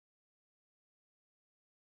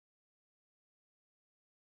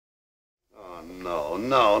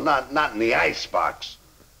no, not in the icebox.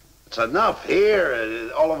 It's enough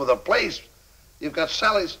here, all over the place. You've got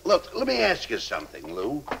Sally's. Look, let me ask you something,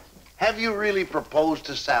 Lou. Have you really proposed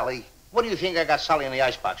to Sally? What do you think I got Sally in the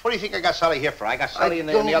icebox? What do you think I got Sally here for? I got Sally in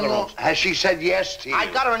the other rooms. Has she said yes to you?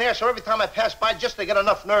 I got her in there, so every time I pass by, just to get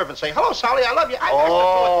enough nerve and say, hello, Sally, I love you. I've asked her 2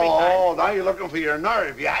 or 3 times. Oh, now you're looking for your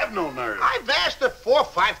nerve. You have no nerve. I've asked her 4 or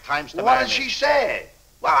 5 times to What marry did me. she say?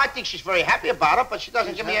 Well, I think she's very happy about it, but she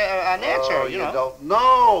doesn't give me an answer, you know. Don't.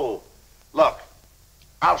 No. Look,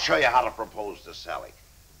 I'll show you how to propose to Sally.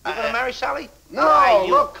 You gonna marry Sally? No, Why,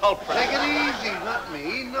 look, culprit. take it easy, not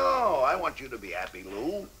me. No, I want you to be happy,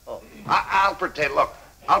 Lou. Oh. I'll pretend, look,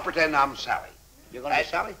 I'll pretend I'm Sally. You're gonna be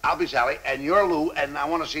Sally? I'll be Sally, and you're Lou, and I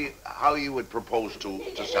want to see how you would propose to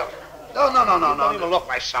Sally. No. You don't even look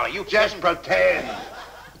like Sally. You just pretend.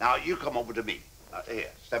 Now, you come over to me. Here,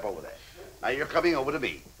 step over there. Now, you're coming over to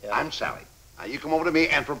me. Yeah. I'm Sally. Now, you come over to me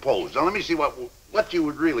and propose. Now, let me see what you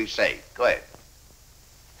would really say. Go ahead.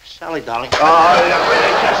 Sally, darling. Oh,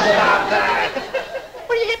 really, just stop that.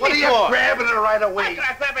 What do you hit me for? What are you grabbing her right away? I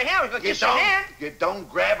grab her hand. I was going to kiss her hand. You don't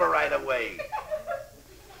grab her right away.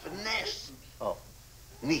 Finesse. Oh.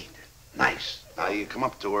 Neat. Nice. Now, you come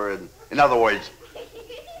up to her and, in other words,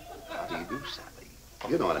 how do you do, Sally?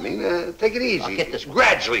 You know what I mean. Take it easy. I'll get this.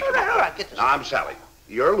 Gradually. All right, get this. Now, I'm Sally.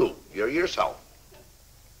 You're Lou. You're yourself.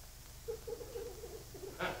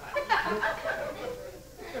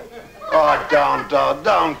 Oh,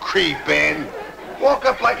 don't creep in. Walk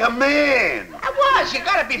up like a man. I was. You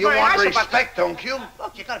gotta be very nice about... You want respect, don't you?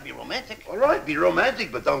 Look, you gotta be romantic. All right, be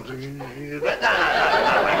romantic, but don't... Not like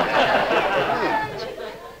that.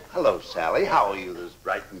 Hello, Sally. How are you this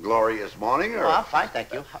bright and glorious morning? Or... Oh, I'm fine,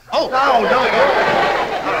 thank you. Oh! No.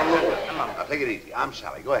 Come on, now, take it easy. I'm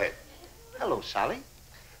Sally. Go ahead. Hello, Sally.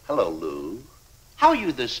 Hello, Lou. How are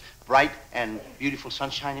you this bright and beautiful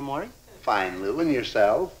sunshiny morning? Fine, Lou. And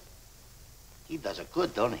yourself? He does it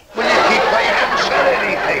good, don't he? Well, you keep playing. I haven't said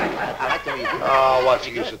anything. I like the way you do. Oh, what's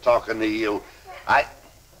the use of talking to you?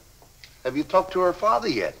 Have you talked to her father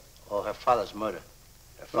yet? Oh, her father's murdered.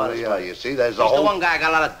 Her father's murdered. You see, there's He's the one guy I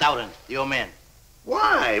got a lot of doubt in, the old man.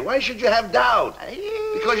 Why? Why should you have doubt?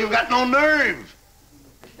 Because you've got no nerve.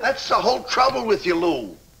 That's the whole trouble with you,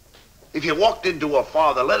 Lou. If you walked into a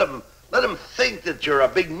father, let him think that you're a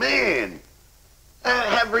big man.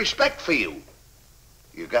 Have respect for you.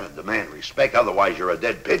 You've got to demand respect, otherwise you're a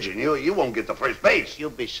dead pigeon. You won't get to first base. You'll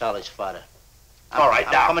be Sally's father. All right,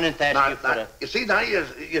 now. I'm coming in to ask you for the... You see, now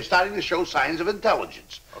you're starting to show signs of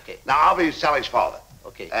intelligence. Okay. Now, I'll be Sally's father.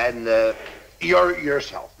 Okay. And you're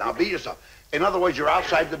yourself. Now, be yourself. In other words, you're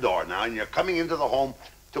outside the door now, and you're coming into the home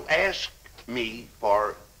to ask me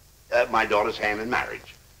for my daughter's hand in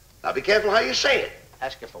marriage. Now, be careful how you say it.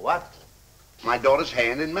 Ask her for what? My daughter's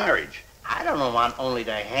hand in marriage. I don't want only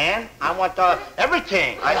the hand. I want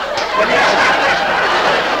everything. Do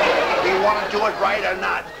you want to do it right or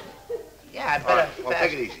not? Yeah, I better. Right, well,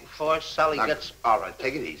 take it easy. Before Sally gets... All right,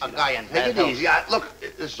 take it easy. A guy in Take it easy. Look,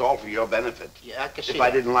 this is all for your benefit. Yeah, I can see If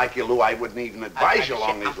I didn't like you, Lou, I wouldn't even advise you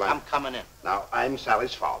along these lines. I'm coming in. Now, I'm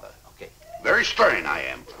Sally's father. Okay. Very stern, I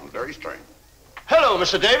am. I'm very stern. Hello,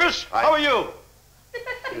 Mr. Davis. How are you?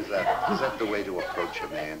 Is that the way to approach a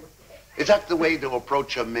man? Is that the way to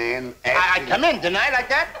approach a man? I come in, didn't I, like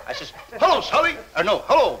that? I says, hello, Sully. Or no,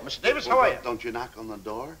 hello, Mr. Davis, how are you? Don't you knock on the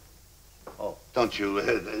door? Oh. Don't you,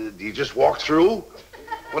 do you just walk through?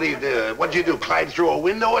 What do you do? What'd you do, climb through a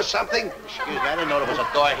window or something? Excuse me, I didn't know there was a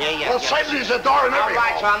door here yet. Well, certainly there's a door in every All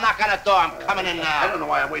right, so I'll knock on the door. I'm coming in now. I don't know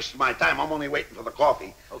why I'm wasting my time. I'm only waiting for the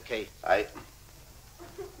coffee. Okay.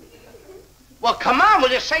 Well, come on,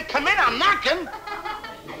 will you say come in? I'm knocking.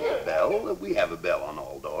 Bell? We have a bell on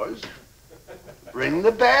all doors. Ring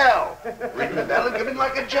the bell. Ring the bell and come in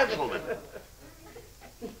like a gentleman.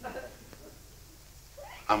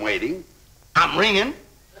 I'm waiting. I'm ringing.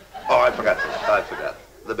 Oh, I forgot this. I forgot.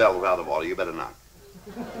 The bell's out of order. You better knock.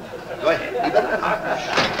 Go ahead. You better knock.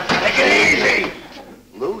 Take it easy.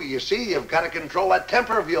 Lou, you see, you've got to control that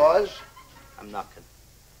temper of yours. I'm knocking.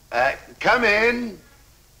 Come in.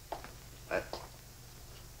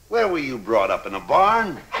 Where were you brought up, in a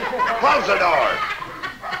barn? Close the door.